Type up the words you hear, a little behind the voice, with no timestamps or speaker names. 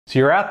So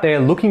you're out there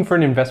looking for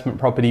an investment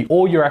property,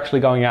 or you're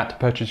actually going out to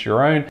purchase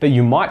your own that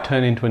you might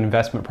turn into an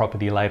investment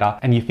property later,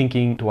 and you're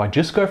thinking, do I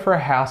just go for a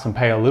house and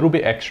pay a little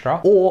bit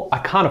extra, or I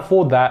can't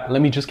afford that,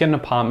 let me just get an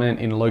apartment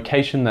in a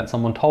location that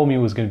someone told me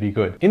was going to be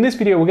good. In this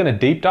video, we're going to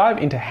deep dive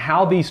into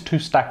how these two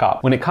stack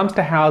up when it comes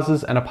to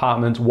houses and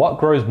apartments, what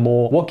grows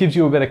more, what gives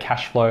you a better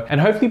cash flow,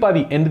 and hopefully by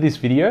the end of this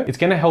video, it's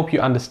going to help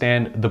you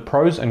understand the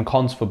pros and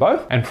cons for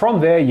both, and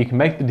from there, you can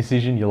make the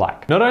decision you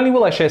like. Not only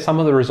will I share some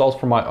of the results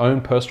from my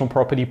own personal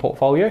property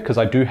portfolio, because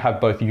I do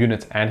have both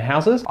units and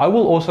houses, I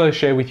will also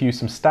share with you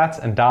some stats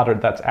and data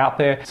that's out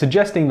there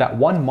suggesting that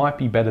one might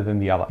be better than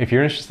the other. If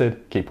you're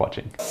interested, keep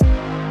watching.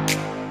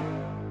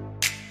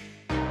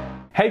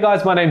 Hey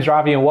guys, my name's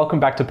Ravi and welcome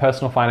back to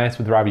Personal Finance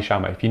with Ravi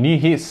Sharma. If you're new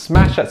here,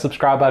 smash that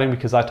subscribe button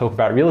because I talk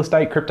about real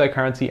estate,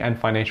 cryptocurrency, and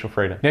financial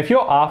freedom. Now, if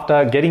you're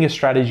after getting a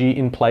strategy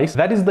in place,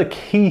 that is the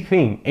key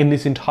thing in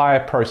this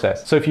entire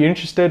process. So if you're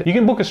interested, you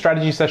can book a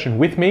strategy session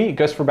with me. It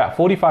goes for about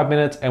 45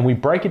 minutes and we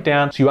break it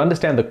down so you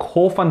understand the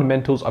core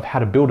fundamentals of how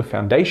to build a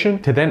foundation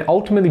to then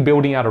ultimately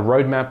building out a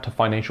roadmap to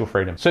financial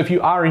freedom. So if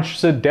you are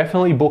interested,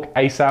 definitely book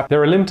ASAP.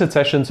 They're a limited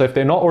session, so if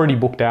they're not already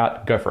booked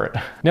out, go for it.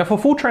 Now, for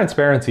full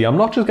transparency, I'm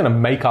not just going to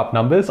make up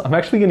numbers. I'm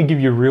actually going to give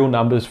you real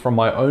numbers from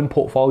my own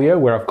portfolio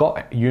where I've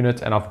got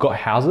units and I've got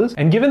houses.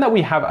 And given that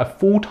we have a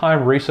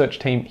full-time research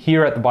team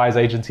here at the buyer's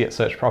agency at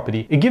Search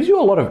Property, it gives you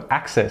a lot of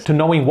access to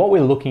knowing what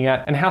we're looking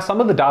at and how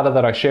some of the data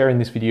that I share in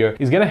this video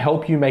is going to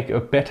help you make a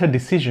better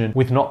decision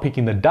with not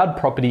picking the dud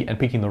property and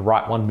picking the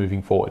right one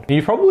moving forward. Now,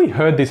 you've probably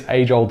heard this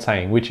age-old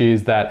saying, which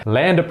is that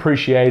land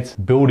appreciates,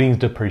 buildings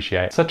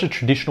depreciate. Such a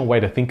traditional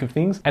way to think of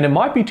things. And it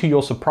might be to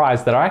your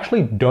surprise that I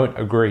actually don't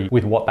agree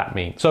with what that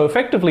means. So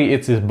effectively,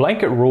 it's this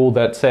blanket rule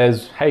that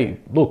says, hey,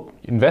 look,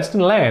 invest in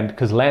land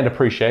because land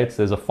appreciates.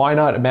 There's a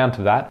finite amount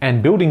of that,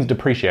 and buildings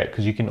depreciate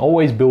because you can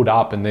always build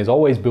up and there's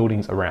always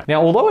buildings around.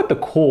 Now, although at the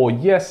core,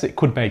 yes, it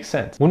could make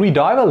sense. When we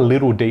dive a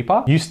little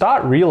deeper, you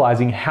start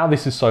realizing how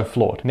this is so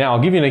flawed. Now, I'll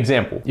give you an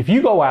example. If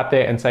you go out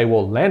there and say,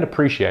 well, land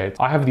appreciates,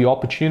 I have the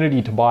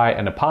opportunity to buy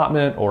an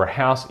apartment or a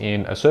house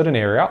in a certain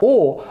area,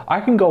 or I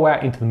can go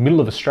out into the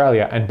middle of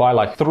Australia and buy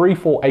like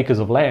 3-4 acres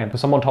of land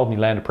because someone told me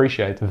land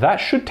appreciates. That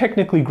should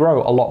technically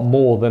grow a lot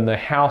more than the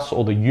house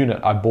or the unit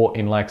I bought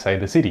in, like, say,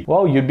 the city.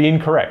 Well, you'd be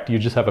incorrect. You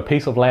just have a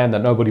piece of land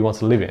that nobody wants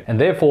to live in, and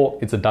therefore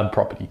it's a dud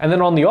property. And then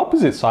on the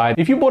opposite side,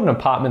 if you bought an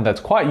apartment that's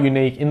quite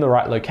unique in the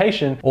right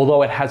location,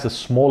 although it has a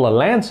smaller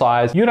land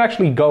size, you'd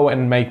actually go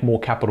and make more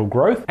capital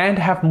growth and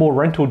have more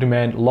rental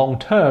demand long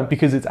term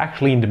because it's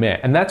actually in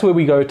demand. And that's where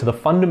we go to the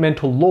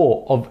fundamental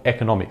law of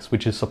economics,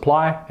 which is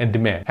supply and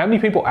demand. How many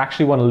people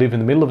actually want to live in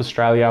the middle of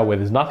Australia where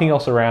there's nothing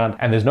else around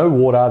and there's no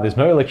water, there's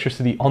no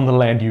electricity on the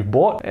land you've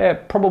bought?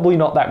 Probably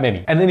not that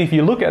many. And then if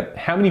you look at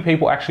how many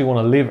people actually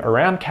want to live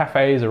around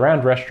cafes,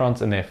 around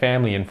restaurants and their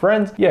family and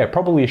friends, yeah,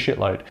 probably a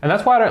shitload. And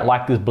that's why I don't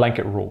like this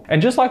blanket rule.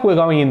 And just like we're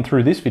going in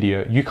through this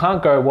video, you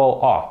can't go,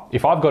 well,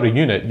 if I've got a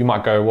unit, you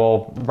might go,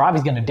 well,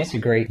 Ravi's going to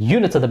disagree.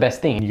 Units are the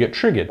best thing. You get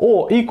triggered.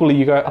 Or equally,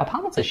 you go,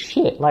 apartments are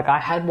shit. Like, I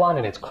had one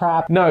and it's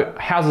crap. No,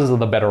 houses are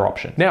the better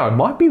option. Now, it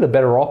might be the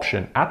better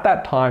option at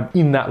that time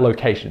in that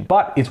location,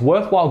 but it's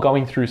worthwhile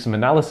going through some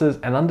analysis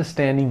and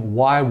understanding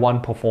why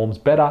one performs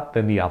better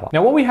than the other.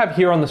 Now, what we have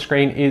here on the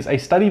screen is a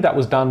study that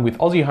was done with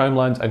Aussie Home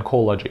Loans and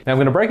CoreLogic. Now, I'm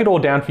going to break it all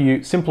down for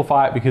you,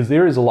 simplify it because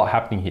there is a lot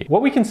happening here.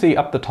 What we can see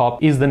up the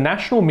top is the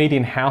national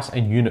median house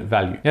and unit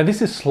value. Now,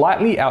 this is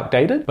slightly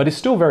outdated, but it's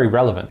still very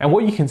relevant. And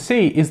what you can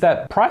see is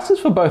that prices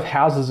for both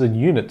houses and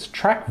units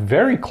track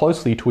very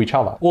closely to each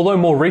other. Although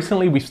more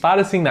recently, we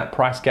started seeing that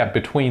price gap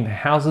between the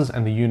houses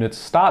and the units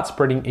start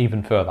spreading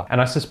even further.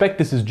 And I suspect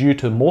this is due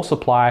to more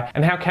supply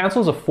and how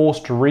councils are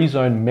forced to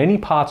rezone many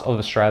parts of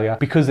Australia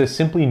because there's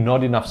simply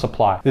not enough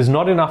supply. There's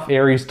not enough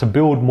areas to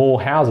build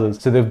more houses.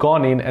 So they've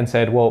gone in and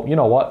said, well, you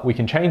know what? We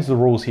can change the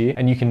rules here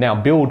and you can now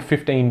build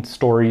 15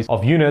 stories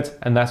of units.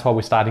 And that's why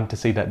we're starting to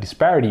see that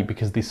disparity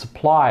because the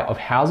supply of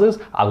houses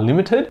are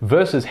limited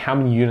versus how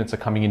many units are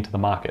coming into the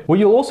market. What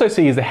you'll also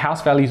see is the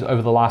house values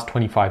over the last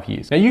 25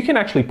 years. Now you can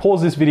actually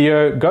pause this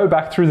video, go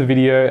back through the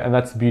video, and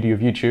that's the beauty of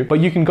YouTube, but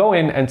you can go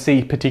in and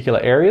see particular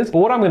areas. But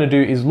what I'm going to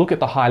do is look at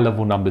the high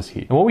level numbers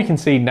here. And what we can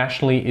see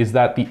nationally is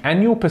that the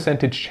annual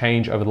percentage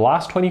change over the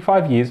last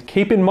 25 years,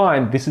 keep in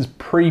mind, this is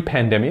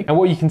pre-pandemic. And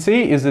what you can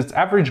see is its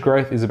average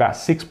growth is about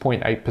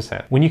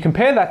 6.8%. When you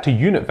compare that to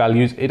unit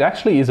values, it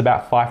actually is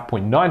about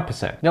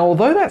 5.9%. Now,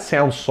 although that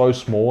sounds so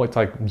small, it's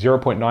like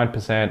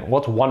 0.9%,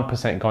 what's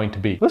 1% going to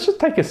be? Let's just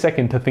take a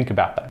second to think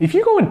about that. If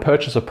you go and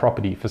purchase a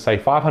property for say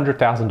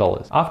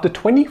 $500,000, after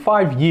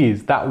 25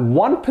 years, that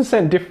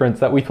 1% difference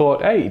that we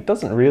thought, hey, it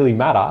doesn't really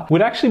matter,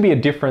 would actually be a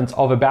difference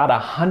of about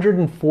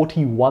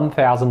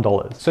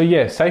 $141,000. So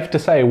yeah, safe to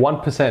say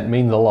 1%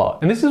 means a lot.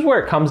 And this is where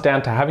it comes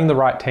down to having the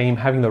right team,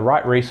 having the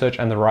right research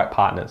and the right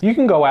partners. You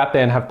can go out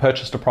there and have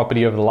purchased a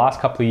property over the last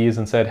couple of years years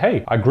and said,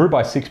 hey, I grew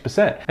by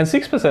 6%. And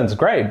 6% is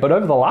great, but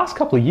over the last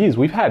couple of years,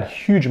 we've had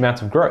huge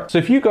amounts of growth. So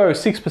if you go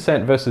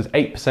 6% versus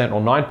 8%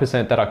 or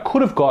 9% that I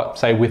could have got,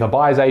 say, with a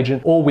buyer's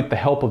agent or with the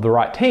help of the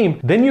right team,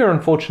 then you're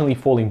unfortunately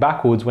falling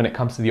backwards when it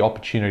comes to the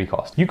opportunity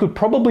cost. You could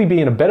probably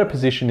be in a better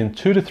position in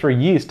 2 to 3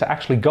 years to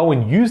actually go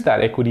and use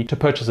that equity to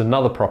purchase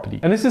another property.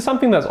 And this is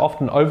something that's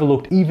often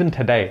overlooked even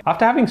today.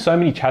 After having so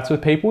many chats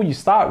with people, you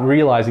start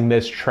realizing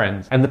there's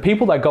trends, and the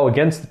people that go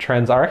against the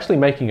trends are actually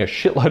making a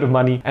shitload of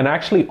money and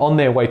actually on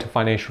their way to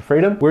financial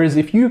freedom. Whereas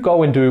if you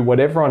go and do what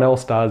everyone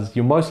else does,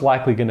 you're most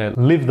likely going to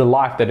live the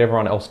life that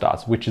everyone else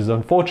does, which is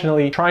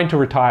unfortunately trying to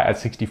retire at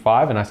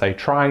 65. And I say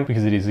trying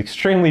because it is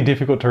extremely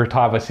difficult to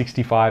retire by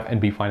 65 and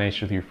be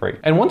financially free.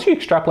 And once you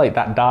extrapolate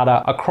that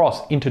data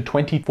across into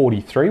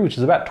 2043, which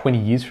is about 20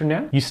 years from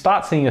now, you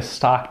start seeing a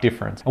stark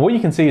difference. And what you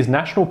can see is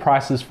national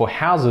prices for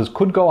houses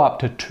could go up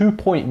to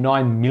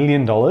 $2.9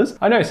 million.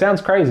 I know it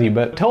sounds crazy,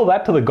 but tell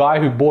that to the guy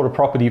who bought a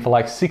property for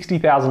like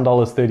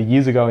 $60,000 30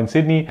 years ago in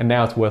Sydney, and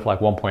now it's worth like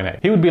 1.8.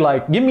 He would be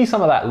like, give me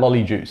some of that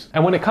lolly juice.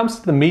 And when it comes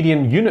to the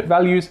median unit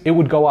values, it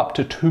would go up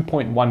to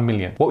 2.1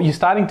 million. What you're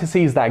starting to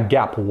see is that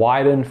gap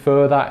widen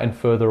further and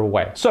further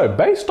away. So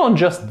based on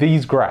just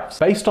these graphs,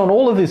 based on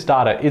all of this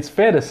data, it's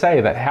fair to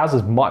say that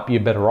houses might be a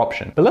better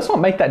option. But let's not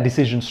make that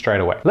decision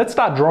straight away. Let's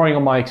start drawing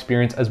on my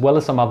experience as well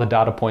as some other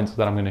data points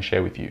that I'm going to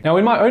share with you. Now,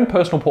 in my own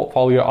personal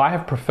portfolio, I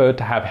have preferred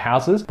to have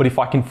houses, but if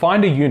I can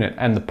find a unit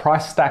and the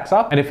price stacks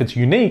up and if it's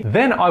unique,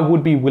 then I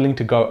would be willing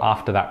to go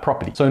after that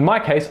property. So in my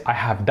case, I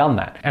have done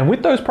that. And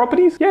with those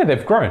properties, yeah,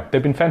 they've grown.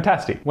 They've been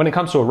fantastic. When it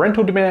comes to a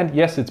rental demand,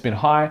 yes, it's been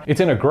high.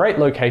 It's in a great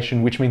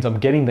location, which means I'm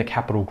getting the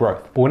capital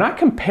growth. But when I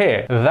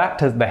compare that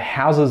to the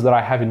houses that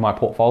I have in my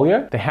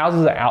portfolio, the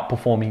houses are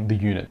outperforming the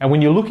unit. And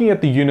when you're looking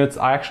at the units,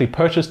 I actually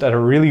purchased at a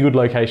really good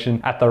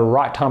location at the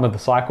right time of the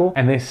cycle,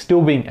 and they're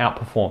still being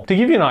outperformed. To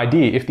give you an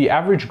idea, if the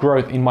average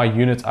growth in my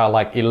units are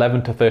like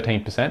 11 to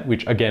 13%,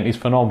 which again is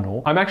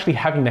phenomenal, I'm actually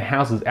having the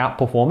houses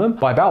outperform them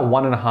by about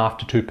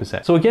 1.5 to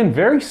 2%. So again,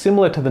 very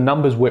similar to the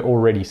numbers we're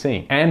already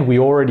seeing. And we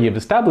already have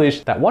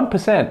established that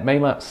 1% may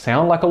not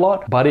sound like a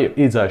lot, but it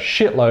is a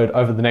shitload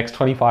over the next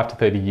 25 to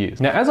 30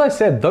 years. Now, as I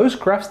said, those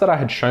graphs that I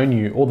had shown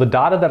you, or the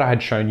data that I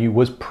had shown you,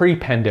 was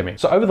pre-pandemic.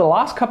 So over the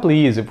last couple of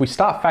years, if we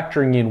start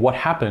factoring in what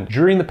happened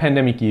during the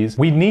pandemic years,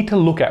 we need to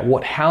look at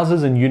what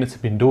houses and units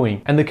have been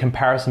doing and the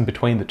comparison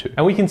between the two.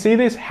 And we can see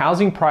this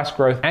housing price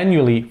growth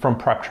annually from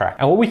PrepTrack.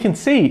 And what we can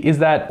see is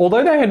that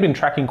although they had been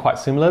tracking quite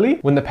similarly,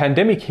 when the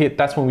pandemic hit,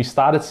 that's when we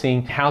started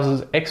seeing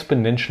houses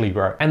exponentially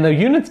grow. And the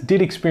units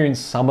did experience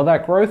some of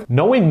that growth,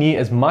 nowhere near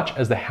as much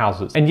as the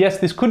houses. And yes,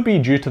 this could be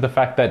due to the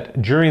fact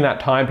that during that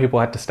time, people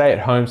had to stay at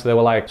home. So they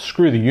were like,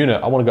 screw the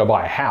unit, I want to go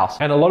buy a house.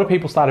 And a lot of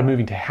people started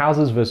moving to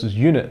houses versus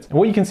units. And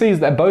what you can see is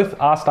that both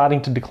are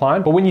starting to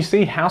decline. But when you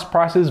see house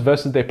prices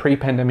versus their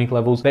pre-pandemic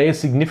levels, they are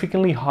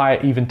significantly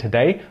higher even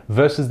today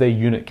versus their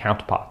unit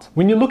counterparts.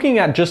 When you're looking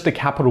at just a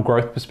capital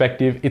growth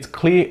perspective, it's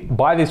clear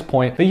by this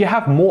point that you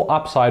have more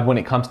upside when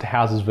it comes to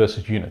houses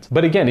versus units.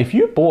 But again, if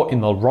you bought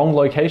in the wrong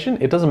location,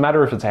 it doesn't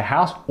matter if it's a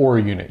house or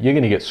a unit, you're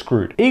going to get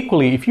screwed.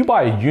 Equally, if you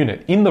buy a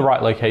unit in the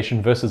right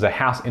location versus a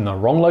house in the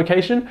wrong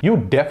location, you'll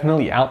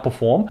definitely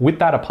outperform with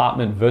that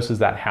apartment versus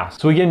that house.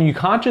 So again, you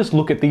can't just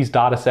look at these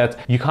data sets.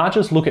 You can't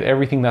just look at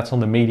everything that's on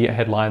the media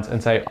headlines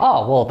and say,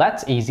 Oh, well,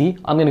 that's easy.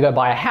 I'm going to go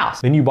buy a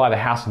house. Then you buy the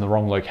house in the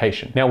wrong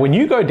location. Now, when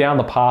you go down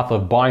the path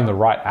of buying the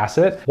right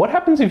asset, what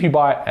happens if you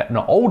buy an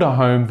older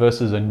home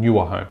versus a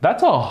newer home?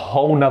 That's a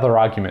whole nother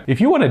argument.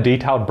 If you want a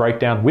detailed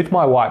breakdown with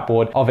my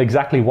whiteboard of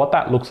exactly what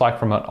that looks like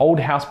from an old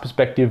house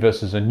perspective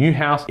versus a new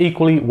house,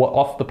 equally what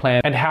off the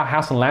plan and how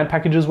house and land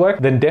packages work,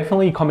 then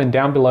definitely comment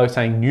down below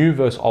saying new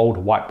versus old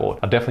whiteboard.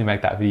 I'll definitely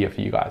make that video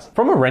for you guys.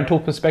 From a rental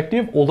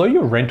perspective, although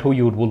your rental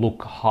yield will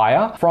look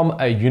higher from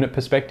a unit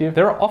perspective,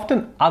 there are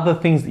often other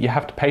things that you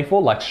have to pay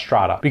for, like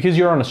strata. Because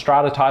you're on a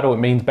strata title, it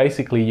means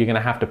basically you're going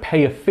to have to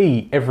pay a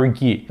fee every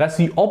year. That's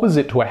the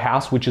opposite to a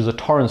house, which is a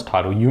torrens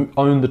title. You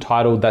own the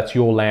title, that's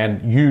your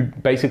land, you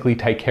basically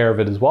take care of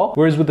it as well.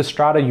 Whereas with the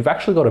strata, you've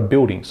actually got a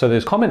building. So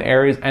there's common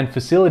areas and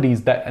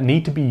facilities that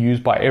need to be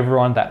used by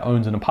everyone that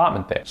owns an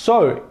apartment there.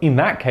 So in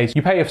that case,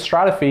 you pay a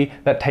strata fee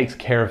that takes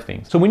care of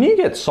things. So when you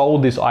get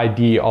sold this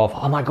idea of,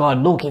 Oh my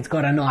God, look, it's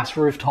got a nice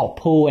rooftop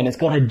pool and it's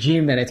got a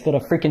gym and it's got a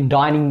freaking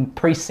dining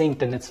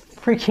precinct and it's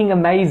freaking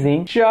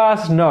amazing,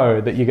 just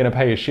know that you're going to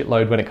pay a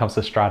shitload when it comes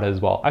to strata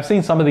as well. I've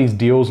seen some of these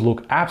deals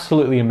look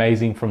absolutely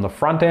amazing from the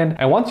front end,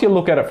 and once you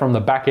look at it from the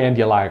back end,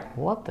 you're like,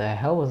 what the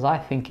hell was I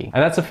thinking?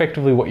 And that's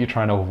effectively what you're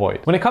trying to avoid.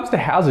 When it comes to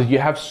houses, you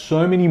have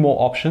so many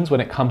more options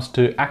when it comes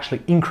to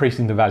actually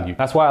increasing the value.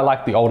 That's why I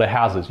like the older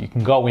houses. You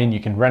can go in, you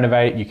can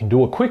renovate, you can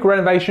do a quick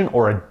renovation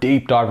or a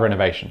deep dive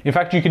renovation. In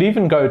fact, you could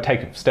even go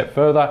take a step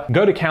further,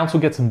 go to council,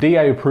 get some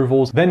DA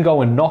approvals, then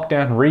go and knock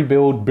down,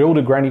 rebuild, build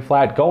a granny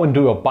flat, go and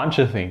do a bunch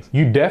of things.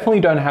 You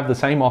definitely don't have the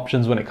same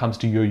options when it comes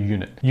to your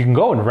unit. You can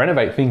go and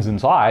renovate things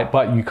inside,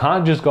 but you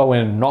can't just go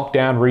and knock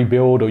down,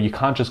 rebuild, or you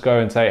can't just go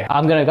and say,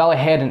 I'm going to go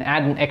ahead and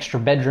add an extra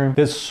bedroom.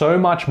 There's so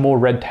much more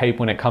red tape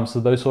when it comes to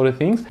those sort of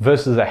things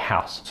versus a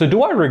house. So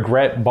do I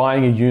regret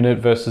buying a unit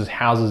versus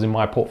houses in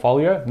my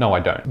portfolio? No, I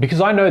don't. freedom,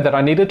 because I know that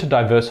I needed to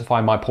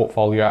diversify my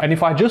portfolio. And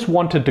if I just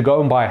wanted to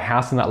go and buy a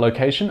house in that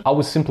location, I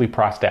was simply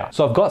priced out.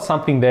 So I've got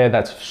something there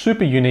that's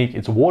super unique.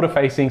 It's water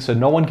facing, so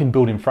no one can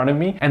build in front of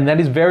me. And that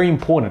is very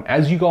important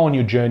as you go on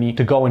your journey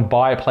to go and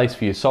buy a place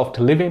for yourself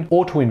to live in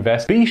or to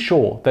invest. Be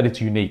sure that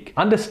it's unique.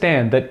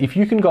 Understand that if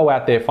you can go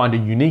out there, find a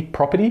unique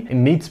property, it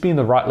needs to be in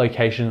the right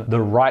location, the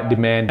right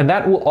demand, and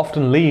that will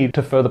often lead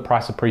to further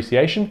price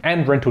appreciation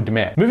and rental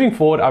demand. Moving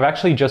forward, I've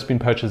actually just been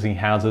purchasing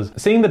houses,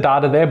 seeing the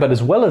data there, but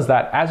as well as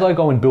that, as I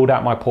go and build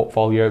out my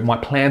portfolio, my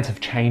plans have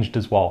changed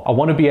as well. I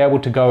want to be able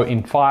to go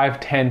in 5,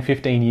 10,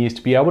 15 years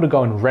to be able to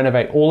go and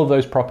renovate all of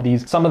those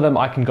properties. Some of them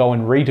I can go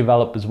and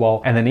redevelop as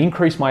well, and then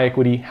increase my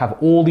equity, have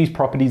all these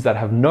properties that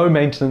have no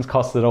maintenance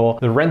costs at all.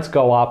 The rents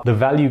go up, the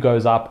value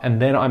goes up,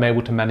 and then I'm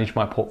able to manage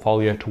my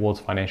portfolio towards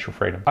financial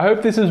freedom. I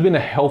hope this has been a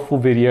helpful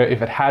video.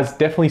 If it has,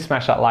 definitely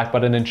smash that like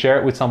button and share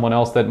it with someone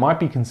else that might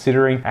be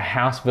considering a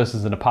house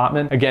versus an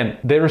apartment. Again,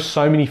 there are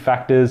so many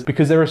factors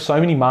because there are so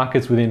many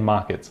markets within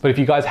markets. But if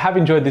you guys have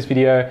enjoyed this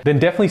video, then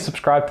definitely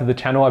subscribe to the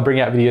channel. I bring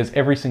out videos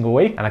every single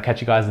week, and I'll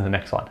catch you guys in the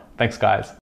next one. Thanks, guys.